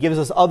 he gives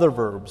us other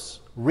verbs: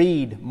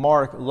 read,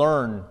 mark,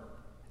 learn,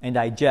 and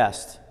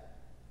digest.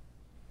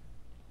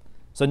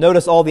 So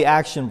notice all the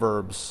action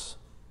verbs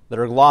that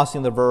are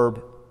glossing the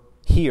verb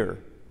hear.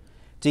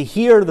 To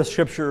hear the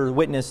Scripture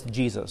witness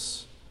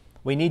Jesus,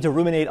 we need to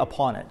ruminate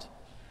upon it.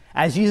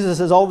 As Jesus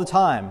says all the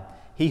time,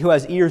 he who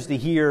has ears to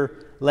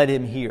hear, let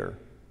him hear.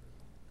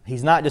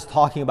 He's not just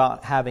talking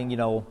about having,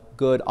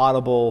 good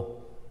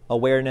audible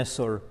awareness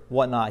or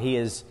whatnot. He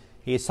is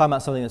talking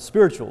about something that's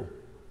spiritual.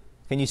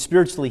 Can you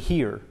spiritually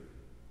hear?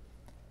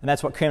 And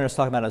that's what Cranmer is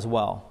talking about as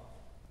well.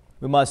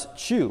 We must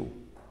chew.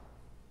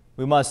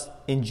 We must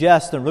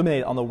ingest and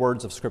ruminate on the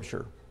words of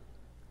Scripture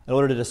in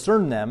order to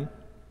discern them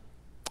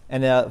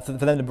and for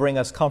them to bring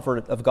us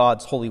comfort of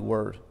God's holy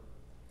word.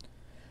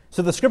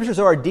 So the Scriptures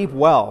are a deep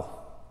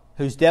well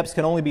whose depths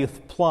can only be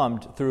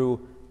plumbed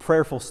through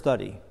prayerful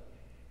study.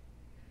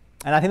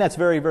 And I think that's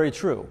very, very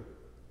true.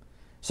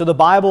 So the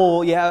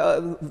Bible,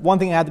 one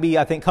thing you have to be,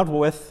 I think, comfortable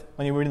with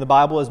when you're reading the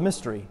Bible is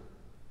mystery.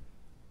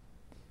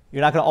 You're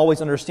not going to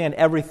always understand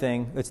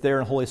everything that's there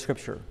in Holy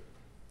Scripture.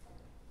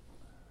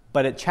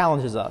 But it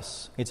challenges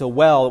us. It's a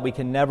well that we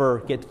can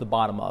never get to the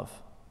bottom of.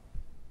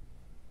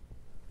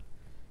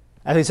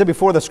 As I said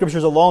before, the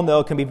Scriptures alone,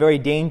 though, can be very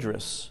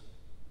dangerous.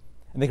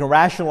 And they can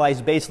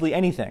rationalize basically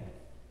anything.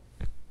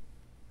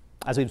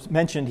 As we've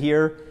mentioned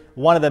here,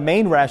 one of the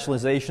main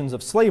rationalizations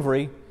of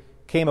slavery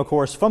came, of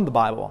course, from the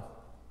Bible.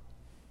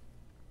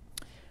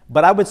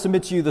 But I would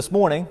submit to you this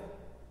morning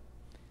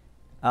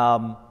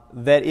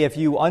that if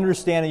you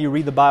understand and you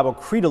read the Bible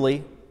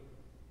creedally,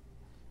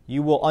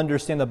 you will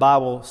understand the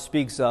Bible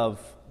speaks of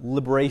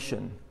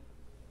liberation,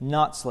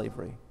 not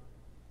slavery.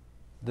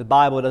 The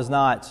Bible does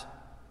not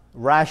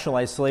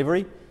rationalize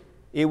slavery.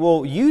 It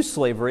will use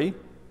slavery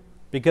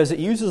because it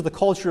uses the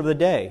culture of the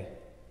day.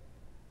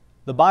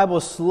 The Bible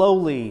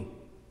slowly,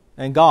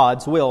 and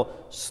God's will,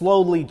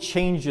 slowly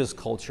changes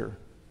culture.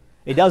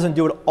 It doesn't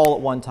do it all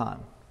at one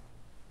time.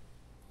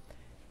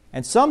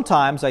 And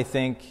sometimes, I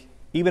think,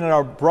 even in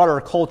our broader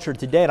culture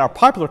today, in our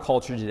popular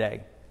culture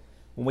today,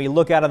 when we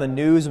look out on the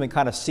news and we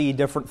kind of see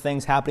different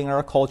things happening in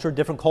our culture,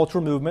 different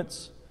cultural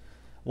movements,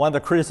 one of the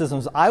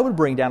criticisms I would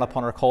bring down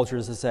upon our culture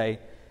is to say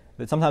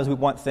that sometimes we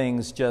want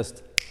things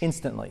just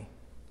instantly.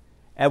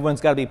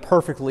 Everyone's got to be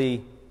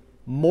perfectly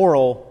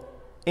moral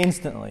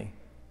instantly.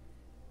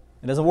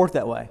 It doesn't work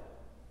that way.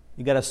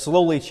 You've got to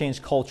slowly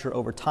change culture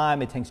over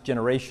time. It takes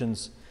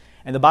generations.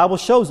 And the Bible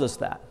shows us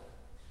that.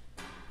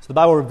 So the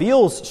Bible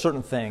reveals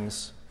certain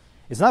things.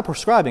 It's not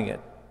prescribing it.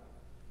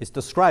 It's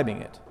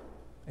describing it.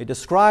 It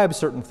describes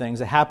certain things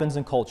that happens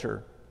in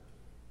culture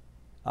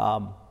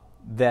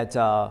that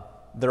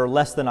are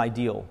less than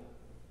ideal.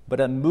 But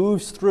it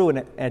moves through,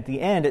 and at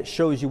the end, it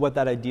shows you what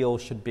that ideal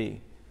should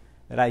be.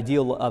 That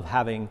ideal of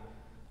having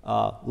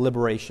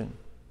liberation.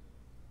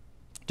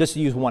 Just to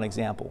use one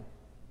example.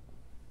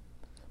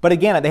 But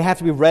again, they have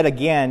to be read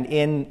again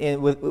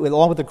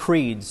along with the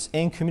creeds,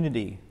 in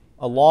community,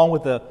 along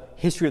with the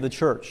history of the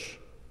church,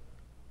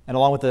 and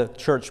along with the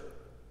church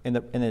in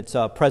its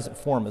present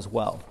form as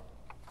well.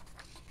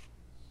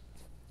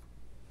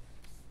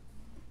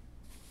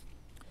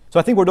 So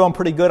I think we're doing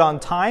pretty good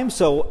on time.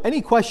 So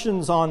any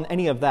questions on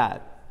any of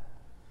that?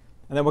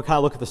 And then we'll kind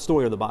of look at the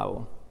story of the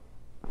Bible.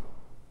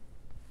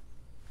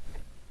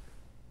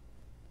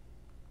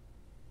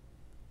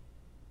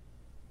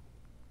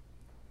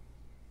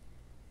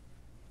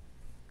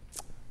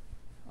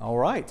 All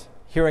right.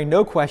 Hearing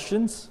no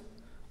questions,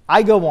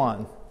 I go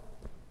on.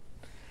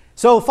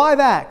 So 5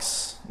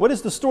 acts. What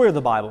is the story of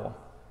the Bible?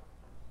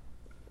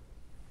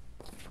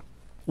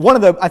 One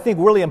of the, I think,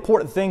 really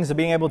important things of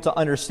being able to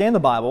understand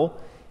the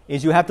Bible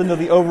is you have to know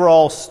the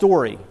overall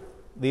story,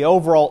 the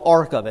overall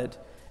arc of it.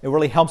 It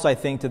really helps, I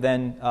think, to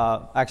then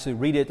actually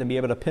read it and be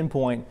able to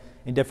pinpoint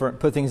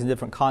put things in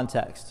different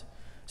context.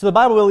 So the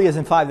Bible really is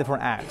in 5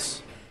 different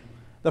acts.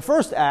 The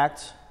first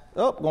act,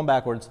 going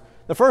backwards.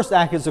 The first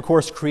act is, of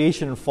course,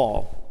 creation and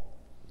fall.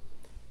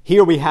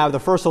 Here we have the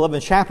first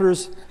 11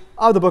 chapters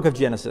of the book of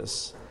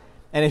Genesis.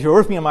 And if you're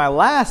with me in my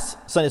last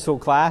Sunday school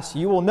class,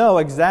 you will know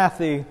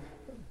exactly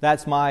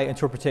that's my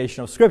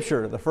interpretation of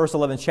Scripture. The first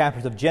 11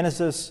 chapters of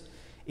Genesis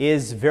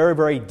is very,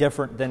 very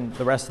different than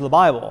the rest of the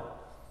Bible.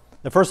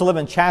 The first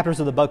 11 chapters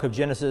of the book of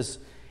Genesis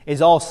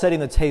is all setting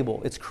the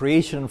table. It's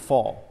creation and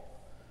fall.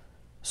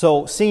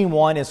 So scene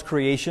 1 is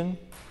creation,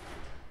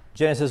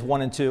 Genesis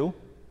 1 and 2.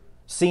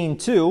 Scene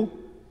 2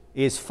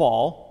 is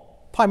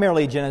fall,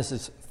 primarily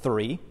Genesis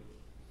 3.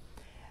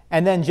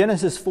 And then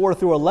Genesis 4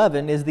 through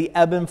 11 is the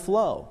ebb and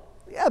flow.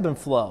 The ebb and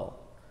flow.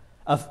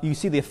 You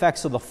see the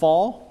effects of the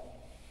fall.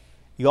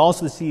 You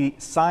also see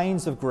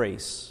signs of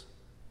grace.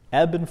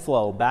 Ebb and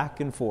flow,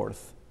 back and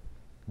forth.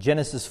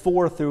 Genesis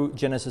 4 through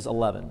Genesis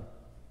 11.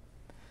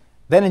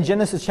 Then in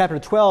Genesis chapter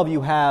 12,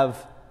 you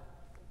have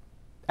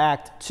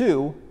Act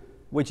 2,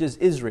 which is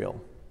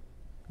Israel.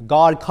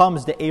 God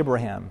comes to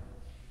Abraham.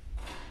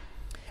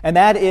 And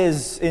that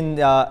is, in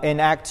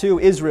Act 2,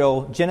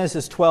 Israel,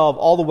 Genesis 12,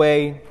 all the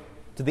way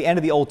to the end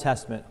of the Old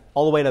Testament,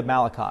 all the way to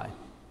Malachi.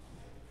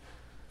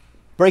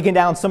 Breaking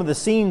down some of the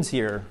scenes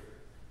here.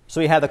 So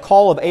you have the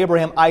call of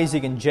Abraham,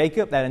 Isaac, and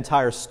Jacob, that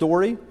entire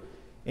story,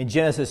 in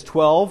Genesis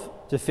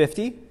 12 to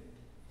 50.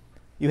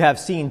 You have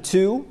scene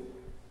 2,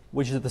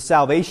 which is the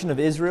salvation of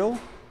Israel,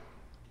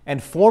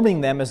 and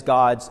forming them as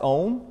God's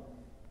own.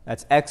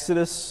 That's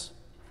Exodus,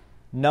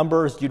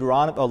 Numbers,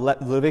 Deuteronomy,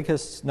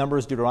 Leviticus,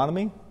 Numbers,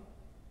 Deuteronomy.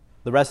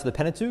 The rest of the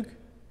Pentateuch.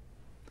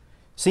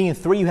 Scene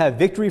 3, you have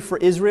victory for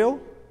Israel,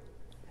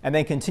 and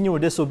then continual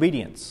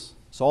disobedience.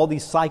 So all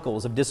these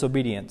cycles of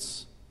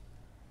disobedience.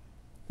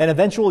 And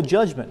eventual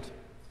judgment.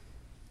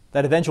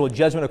 That eventual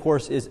judgment, of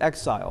course, is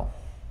exile.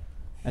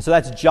 And so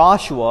that's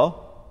Joshua,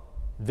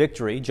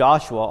 victory,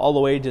 Joshua, all the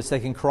way to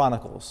 2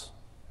 Chronicles.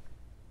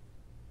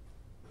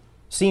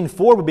 Scene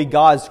 4 would be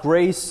God's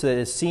grace that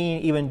is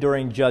seen even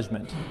during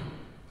judgment.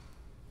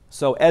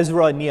 So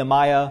Ezra,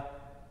 Nehemiah,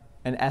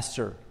 and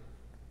Esther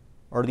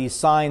are these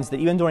signs that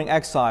even during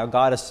exile,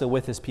 God is still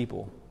with His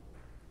people.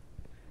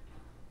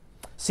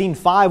 Scene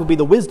 5 would be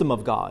the wisdom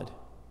of God.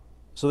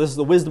 So this is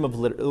the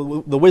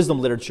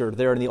wisdom literature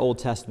there in the Old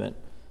Testament,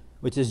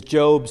 which is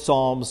Job,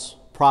 Psalms,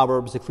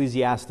 Proverbs,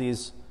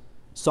 Ecclesiastes,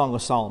 Song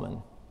of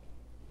Solomon.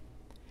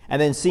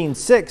 And then scene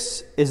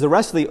 6 is the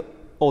rest of the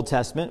Old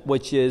Testament,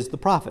 which is the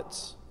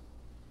prophets.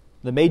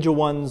 The major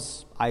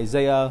ones,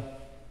 Isaiah,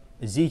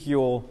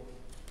 Ezekiel,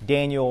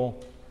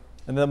 Daniel,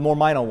 and the more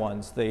minor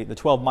ones, the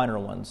 12 minor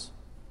ones,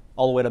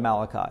 all the way to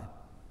Malachi.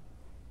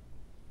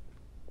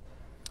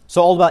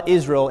 So all about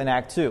Israel in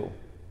Act 2.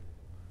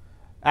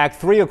 Act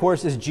 3, of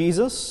course, is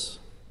Jesus,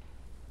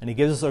 and he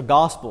gives us our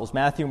Gospels,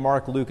 Matthew,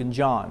 Mark, Luke, and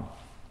John.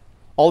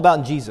 All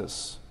about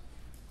Jesus.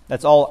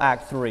 That's all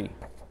Act 3.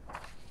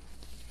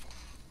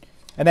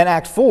 And then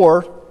Act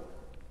 4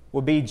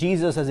 will be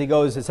Jesus as he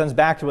goes, ascends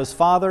back to his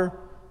Father,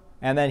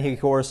 and then he,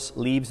 of course,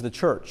 leaves the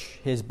church,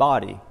 his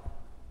body,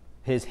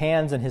 his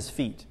hands and his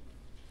feet.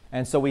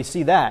 And so we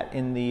see that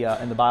in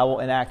the Bible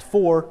in Act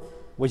 4,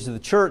 which is the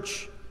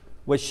church,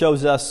 which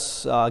shows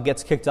us,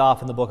 gets kicked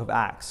off in the book of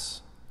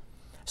Acts.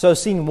 So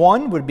scene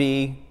 1 would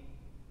be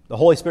the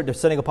Holy Spirit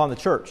descending upon the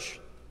church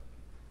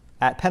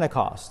at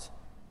Pentecost.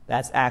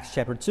 That's Acts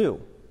chapter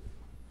 2.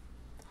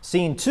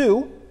 Scene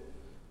 2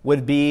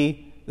 would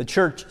be the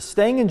church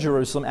staying in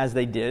Jerusalem as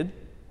they did.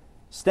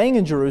 Staying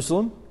in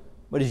Jerusalem,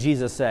 what does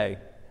Jesus say?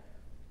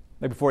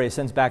 Right before he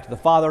ascends back to the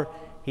Father,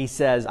 he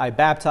says, I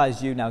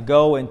baptize you, now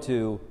go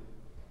into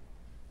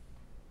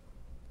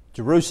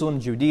Jerusalem,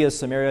 Judea,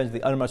 Samaria, and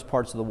the uttermost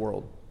parts of the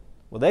world.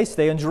 Well, they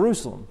stay in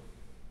Jerusalem.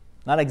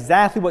 Not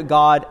exactly what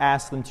God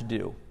asked them to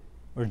do,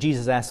 or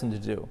Jesus asked them to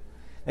do.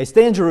 They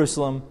stay in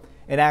Jerusalem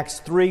in Acts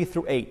 3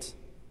 through 8.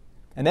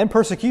 And then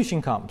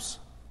persecution comes,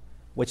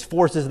 which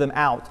forces them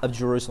out of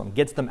Jerusalem,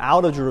 gets them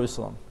out of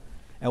Jerusalem.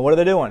 And what are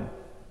they doing?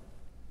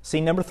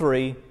 Scene number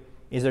 3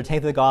 is they're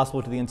taking the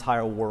gospel to the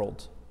entire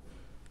world.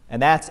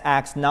 And that's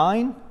Acts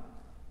 9,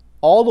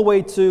 all the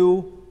way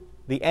to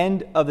the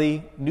end of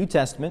the New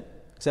Testament,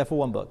 except for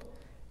one book.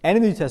 End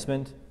of the New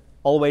Testament,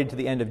 all the way to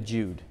the end of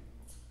Jude.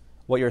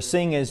 What you're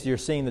seeing is you're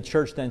seeing the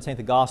church then take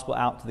the gospel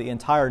out to the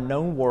entire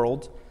known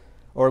world,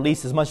 or at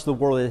least as much of the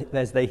world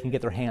as they can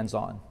get their hands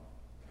on.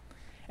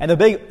 And the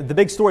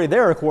big story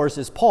there, of course,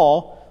 is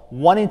Paul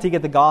wanting to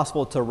get the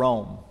gospel to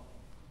Rome.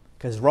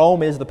 Because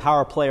Rome is the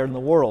power player in the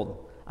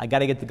world. I got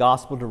to get the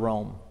gospel to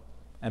Rome.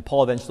 And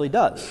Paul eventually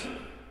does,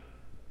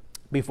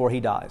 before he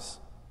dies.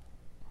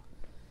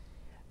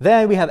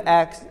 Then we have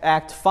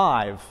Act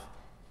 5.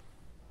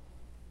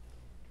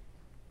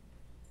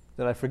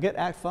 Did I forget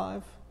Act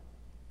 5?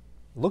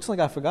 Looks like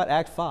I forgot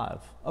Act 5.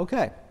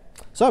 Okay.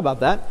 Sorry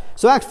about that.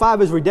 So Act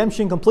 5 is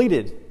redemption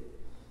completed.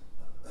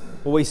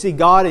 Where we see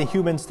God and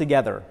humans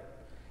together.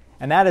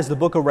 And that is the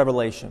book of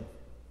Revelation.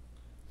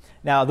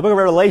 Now, the book of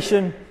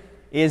Revelation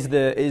is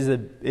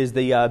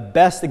the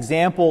best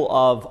example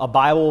of a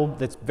Bible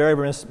that's very,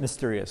 very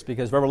mysterious,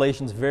 because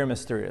Revelation is very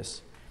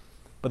mysterious.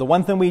 But the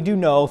one thing we do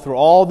know through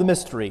all the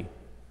mystery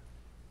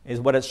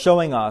is what it's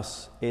showing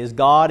us is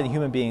God and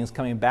human beings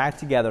coming back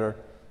together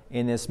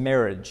in this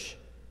marriage.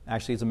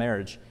 Actually, it's a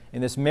marriage.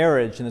 In this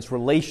marriage, in this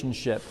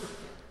relationship,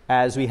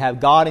 as we have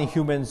God and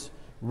humans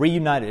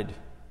reunited,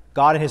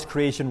 God and his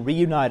creation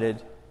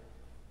reunited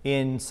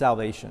in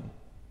salvation.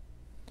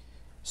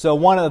 So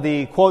one of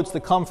the quotes that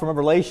come from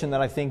Revelation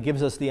that I think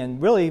gives us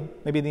really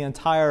maybe the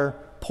entire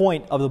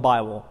point of the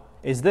Bible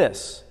is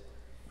this.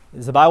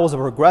 The Bible is a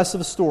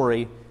progressive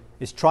story,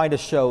 is trying to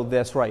show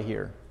this right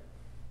here.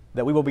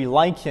 That we will be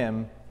like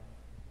him,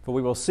 for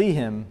we will see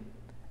him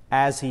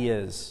as he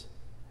is.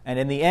 And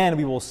in the end,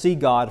 we will see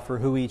God for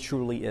who he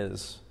truly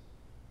is.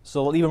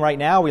 So even right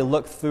now, we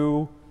look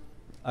through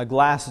a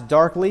glass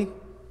darkly,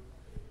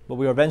 but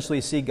we will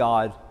eventually see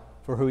God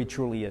for who he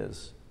truly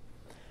is.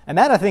 And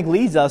that, I think,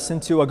 leads us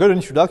into a good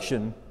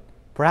introduction,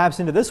 perhaps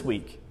into this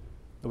week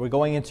that we're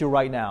going into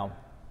right now,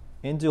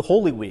 into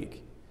Holy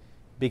Week,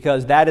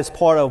 because that is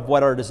part of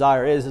what our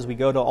desire is as we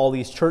go to all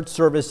these church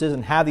services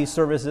and have these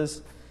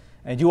services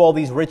and do all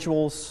these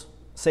rituals,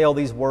 say all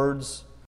these words.